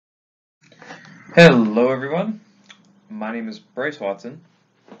Hello everyone, my name is Bryce Watson.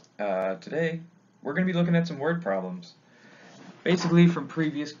 Today we're going to be looking at some word problems, basically from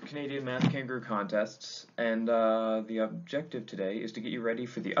previous Canadian Math Kangaroo contests, and the objective today is to get you ready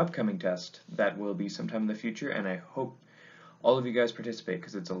for the upcoming test that will be sometime in the future, and I hope all of you guys participate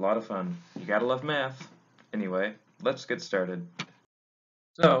because it's a lot of fun. You gotta love math. Anyway, let's get started.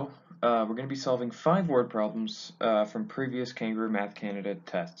 So, we're going to be solving 5 word problems from previous Kangaroo Math Canada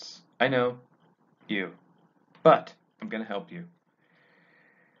tests. I know, you. But I'm going to help you.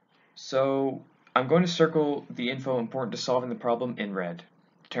 So I'm going to circle the info important to solving the problem in red.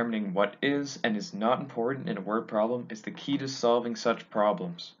 Determining what is and is not important in a word problem is the key to solving such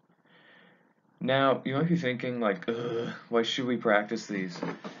problems. Now, you might be thinking like, why should we practice these,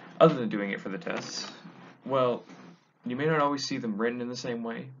 other than doing it for the tests? Well, you may not always see them written in the same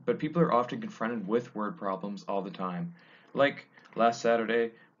way, but people are often confronted with word problems all the time. Like, last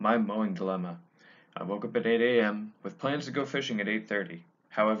Saturday, my mowing dilemma. I woke up at 8 a.m. with plans to go fishing at 8:30.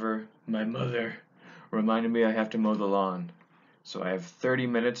 However, my mother reminded me I have to mow the lawn. So I have 30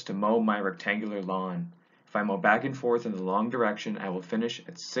 minutes to mow my rectangular lawn. If I mow back and forth in the long direction, I will finish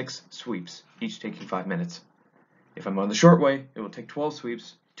at 6 sweeps, each taking 5 minutes. If I mow the short way, it will take 12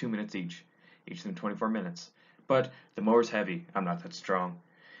 sweeps, 2 minutes each of them 24 minutes. But the mower's heavy, I'm not that strong.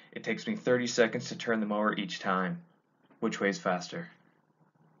 It takes me 30 seconds to turn the mower each time. Which way is faster?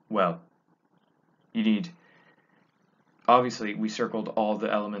 Well, you need, obviously we circled all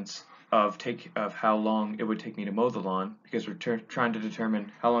the elements of how long it would take me to mow the lawn because we're trying to determine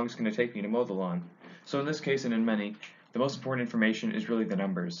how long it's going to take me to mow the lawn. So in this case and in many, the most important information is really the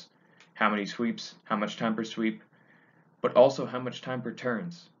numbers. How many sweeps, how much time per sweep, but also how much time per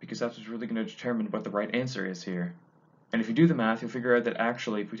turns, because that's what's really going to determine what the right answer is here. And if you do the math, you'll figure out that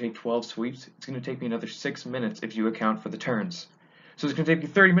actually if we take 12 sweeps, it's going to take me another 6 minutes if you account for the turns. So it's going to take me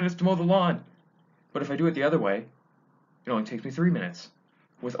 30 minutes to mow the lawn. But if I do it the other way, it only takes me 3 minutes,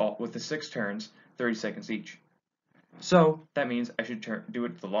 with the 6 turns, 30 seconds each. So that means I should do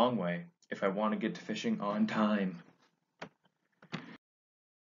it the long way if I want to get to fishing on time.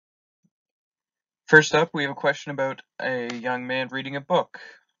 First up, we have a question about a young man reading a book.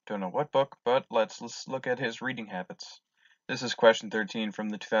 Don't know what book, but let's look at his reading habits. This is question 13 from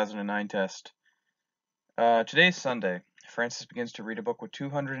the 2009 test. Today's Sunday. Francis begins to read a book with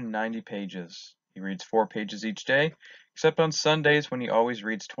 290 pages. He reads 4 pages each day, except on Sundays when he always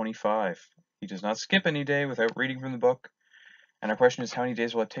reads 25. He does not skip any day without reading from the book. And our question is, how many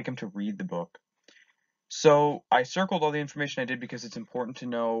days will it take him to read the book? So I circled all the information I did because it's important to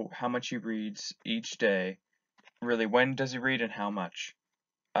know how much he reads each day. Really, when does he read and how much?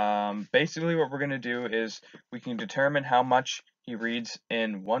 Basically what we're going to do is we can determine how much he reads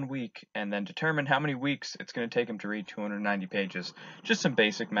in 1 week and then determine how many weeks it's going to take him to read 290 pages. Just some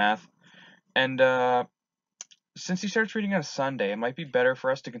basic math. And since he starts reading on a Sunday, it might be better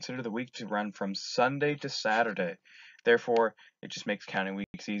for us to consider the week to run from Sunday to Saturday. Therefore, it just makes counting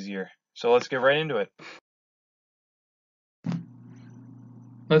weeks easier. So let's get right into it.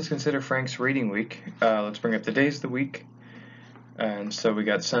 Let's consider Frank's reading week. Let's bring up the days of the week. And so we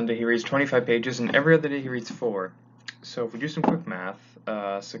got Sunday, he reads 25 pages, and every other day he reads 4. So if we do some quick math,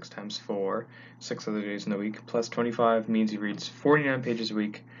 6 times 4, 6 other days in the week, plus 25 means he reads 49 pages a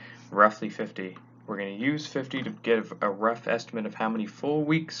week, roughly 50. We're going to use 50 to give a rough estimate of how many full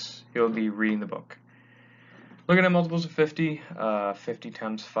weeks he'll be reading the book. Looking at multiples of 50, 50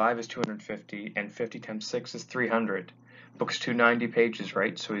 times 5 is 250, and 50 times 6 is 300. Book's 290 pages,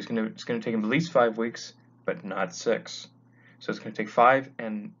 right? So it's going to take him at least 5 weeks, but not 6. So it's going to take 5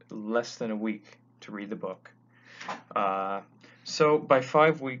 and less than a week to read the book. So by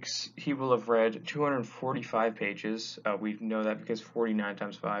 5 weeks, he will have read 245 pages. We know that because 49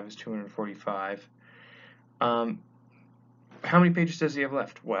 times 5 is 245. How many pages does he have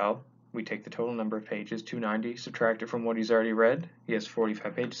left? Well, we take the total number of pages, 290, subtract it from what he's already read. He has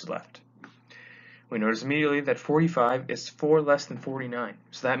 45 pages left. We notice immediately that 45 is 4 less than 49.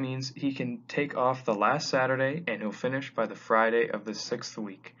 So that means he can take off the last Saturday and he'll finish by the Friday of the 6th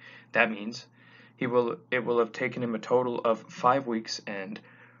week. That means it will have taken him a total of 5 weeks and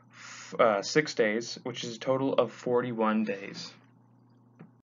 6 days, which is a total of 41 days.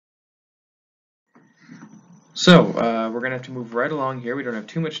 So we're going to have to move right along here. We don't have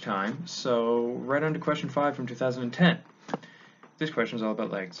too much time. So right on to question 5 from 2010. This question is all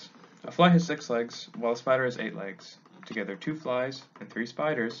about legs. A fly has 6 legs, while a spider has 8 legs. Together, 2 flies and 3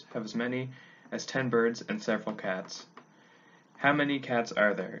 spiders have as many as 10 birds and several cats. How many cats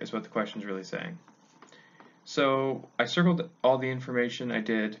are there, is what the question is really saying. So I circled all the information I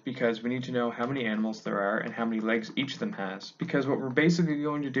did because we need to know how many animals there are and how many legs each of them has. Because what we're basically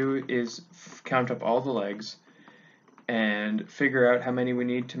going to do is count up all the legs and figure out how many we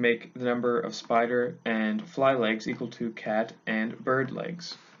need to make the number of spider and fly legs equal to cat and bird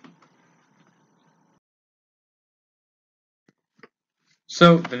legs.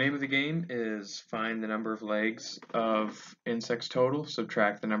 So the name of the game is find the number of legs of insects total,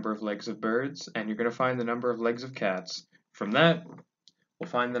 subtract the number of legs of birds, and you're going to find the number of legs of cats. From that, we'll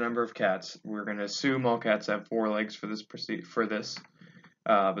find the number of cats. We're going to assume all cats have 4 legs for this,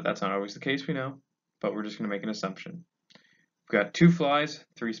 but that's not always the case, we know. But we're just going to make an assumption. We've got 2 flies,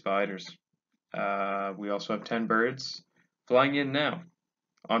 3 spiders. We also have 10 birds flying in now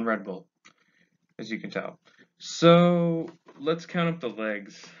on Red Bull, as you can tell. So let's count up the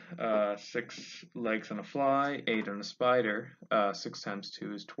legs. 6 legs on a fly, 8 on a spider. 6 times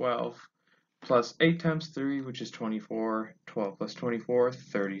 2 is 12, plus 8 times 3, which is 24. 12 plus 24,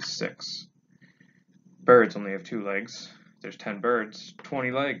 36. Birds only have 2 legs. There's 10 birds, 20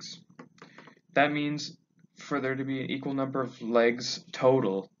 legs. That means for there to be an equal number of legs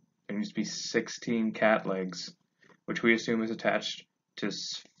total, there needs to be 16 cat legs, which we assume is attached to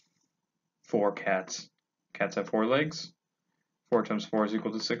 4 cats. Cats have 4 legs. 4 times 4 is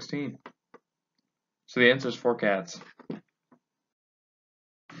equal to 16. So the answer is 4 cats.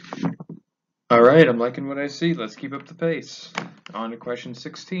 Alright, I'm liking what I see. Let's keep up the pace. On to question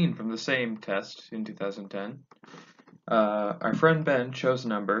 16 from the same test in 2010. Our friend Ben chose a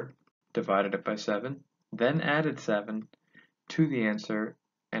number, divided it by 7, then added 7 to the answer,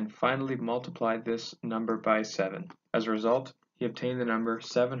 and finally multiplied this number by 7. As a result, he obtained the number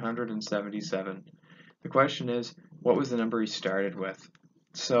 777. The question is, what was the number he started with?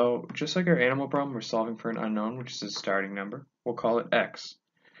 So, just like our animal problem, we're solving for an unknown, which is a starting number. We'll call it x.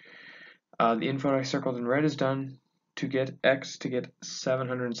 The info I circled in red is done to get x to get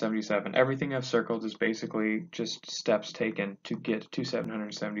 777. Everything I've circled is basically just steps taken to get to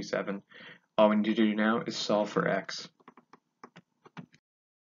 777. All we need to do now is solve for x.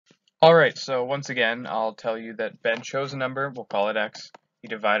 Alright, so once again, I'll tell you that Ben chose a number, we'll call it x. He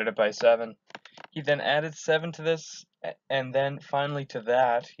divided it by 7. He then added 7 to this, and then finally to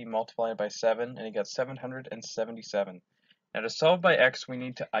that, he multiplied it by 7, and he got 777. Now to solve by x, we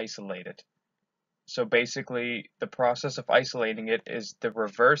need to isolate it. So basically, the process of isolating it is the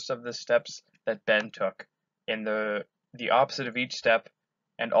reverse of the steps that Ben took, in the opposite of each step,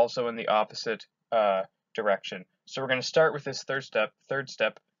 and also in the opposite direction. So we're going to start with this third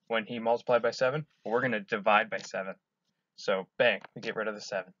step, when he multiplied by 7, we're going to divide by 7. So bang, we get rid of the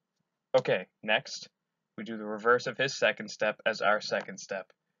 7. Okay, next, we do the reverse of his second step as our second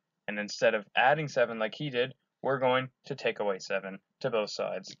step. And instead of adding 7 like he did, we're going to take away 7 to both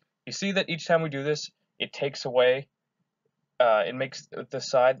sides. You see that each time we do this, it takes away, it makes the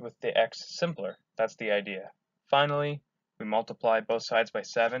side with the x simpler. That's the idea. Finally, we multiply both sides by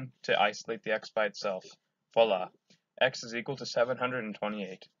 7 to isolate the x by itself. Voila. X is equal to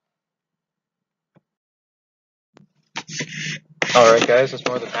 728. Alright guys, that's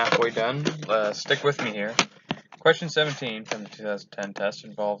more than halfway done. Stick with me here. Question 17 from the 2010 test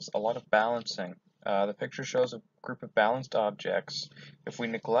involves a lot of balancing. The picture shows a group of balanced objects. If we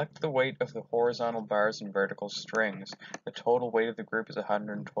neglect the weight of the horizontal bars and vertical strings, the total weight of the group is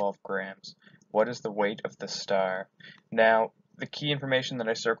 112 grams. What is the weight of the star? Now, the key information that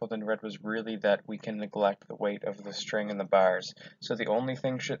I circled in red was really that we can neglect the weight of the string and the bars. So the only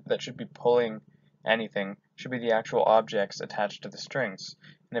thing that should be pulling anything should be the actual objects attached to the strings.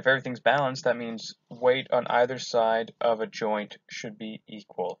 And if everything's balanced, that means weight on either side of a joint should be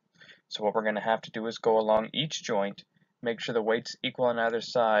equal. So what we're going to have to do is go along each joint, make sure the weight's equal on either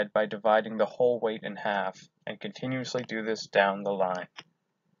side by dividing the whole weight in half, and continuously do this down the line.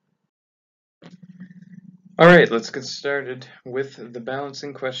 Alright, let's get started with the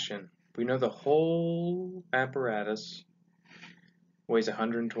balancing question. We know the whole apparatus weighs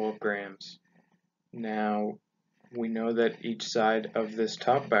 112 grams. Now, we know that each side of this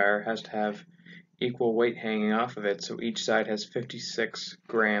top bar has to have equal weight hanging off of it, so each side has 56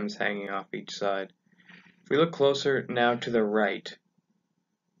 grams hanging off each side. If we look closer now to the right,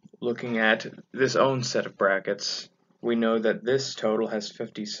 looking at this own set of brackets, we know that this total has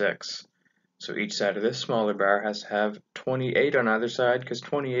 56. So each side of this smaller bar has to have 28 on either side, because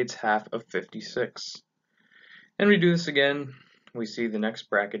 28 is half of 56. And we do this again, we see the next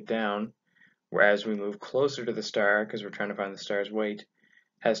bracket down, whereas we move closer to the star, because we're trying to find the star's weight,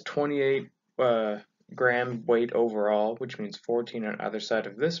 has 28 gram weight overall, which means 14 on either side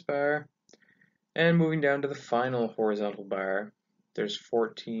of this bar. And moving down to the final horizontal bar, There's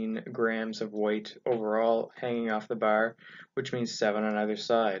 14 grams of weight overall hanging off the bar, which means 7 on either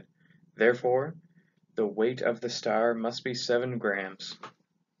side. Therefore, the weight of the star must be 7 grams.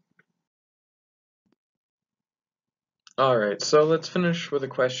 Alright, so let's finish with a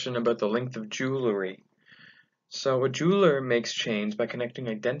question about the length of jewelry. So a jeweler makes chains by connecting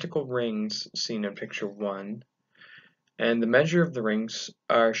identical rings seen in picture 1, and the measure of the rings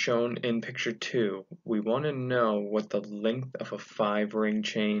are shown in picture 2. We want to know what the length of a 5-ring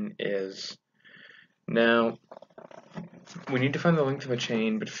chain is. Now, we need to find the length of a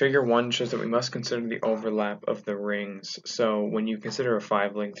chain, but figure 1 shows that we must consider the overlap of the rings. So when you consider a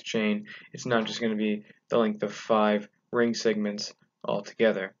 5-length chain, it's not just going to be the length of 5 ring segments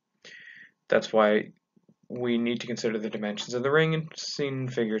altogether. That's why we need to consider the dimensions of the ring seen in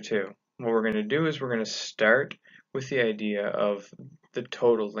figure 2. What we're going to do is we're going to start with the idea of the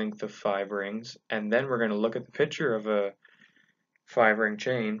total length of 5 rings, and then we're going to look at the picture of a 5-ring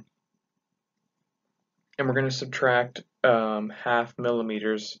chain, and we're going to subtract half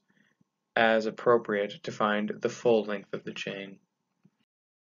millimeters as appropriate to find the full length of the chain.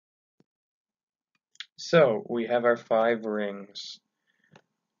 So we have our 5 rings.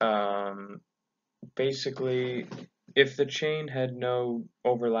 Basically, if the chain had no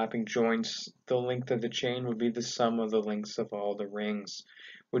overlapping joints, the length of the chain would be the sum of the lengths of all the rings,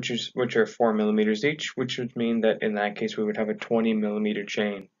 which are 4 millimeters each, which would mean that in that case we would have a 20 millimeter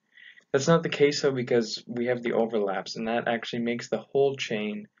chain. That's not the case though, because we have the overlaps, and that actually makes the whole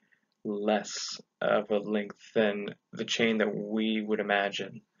chain less of a length than the chain that we would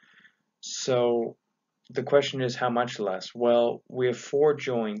imagine. So the question is, how much less? Well, we have 4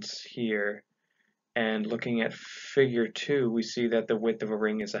 joints here, and looking at figure 2, we see that the width of a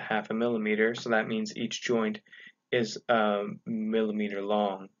ring is a half a millimeter, so that means each joint is a millimeter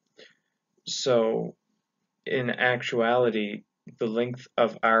long. So in actuality, the length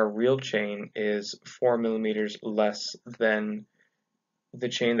of our real chain is 4 millimeters less than the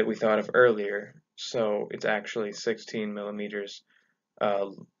chain that we thought of earlier, so it's actually 16 millimeters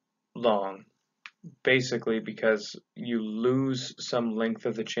long, basically because you lose some length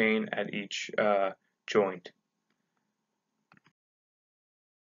of the chain at each joint.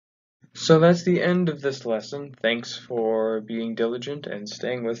 So that's the end of this lesson. Thanks for being diligent and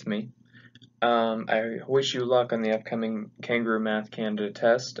staying with me. I wish you luck on the upcoming Kangaroo Math Canada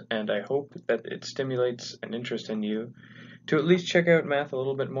test, and I hope that it stimulates an interest in you to at least check out math a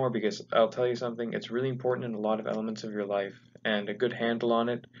little bit more, because I'll tell you something, it's really important in a lot of elements of your life, and a good handle on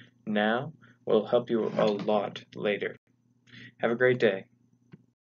it now will help you a lot later. Have a great day.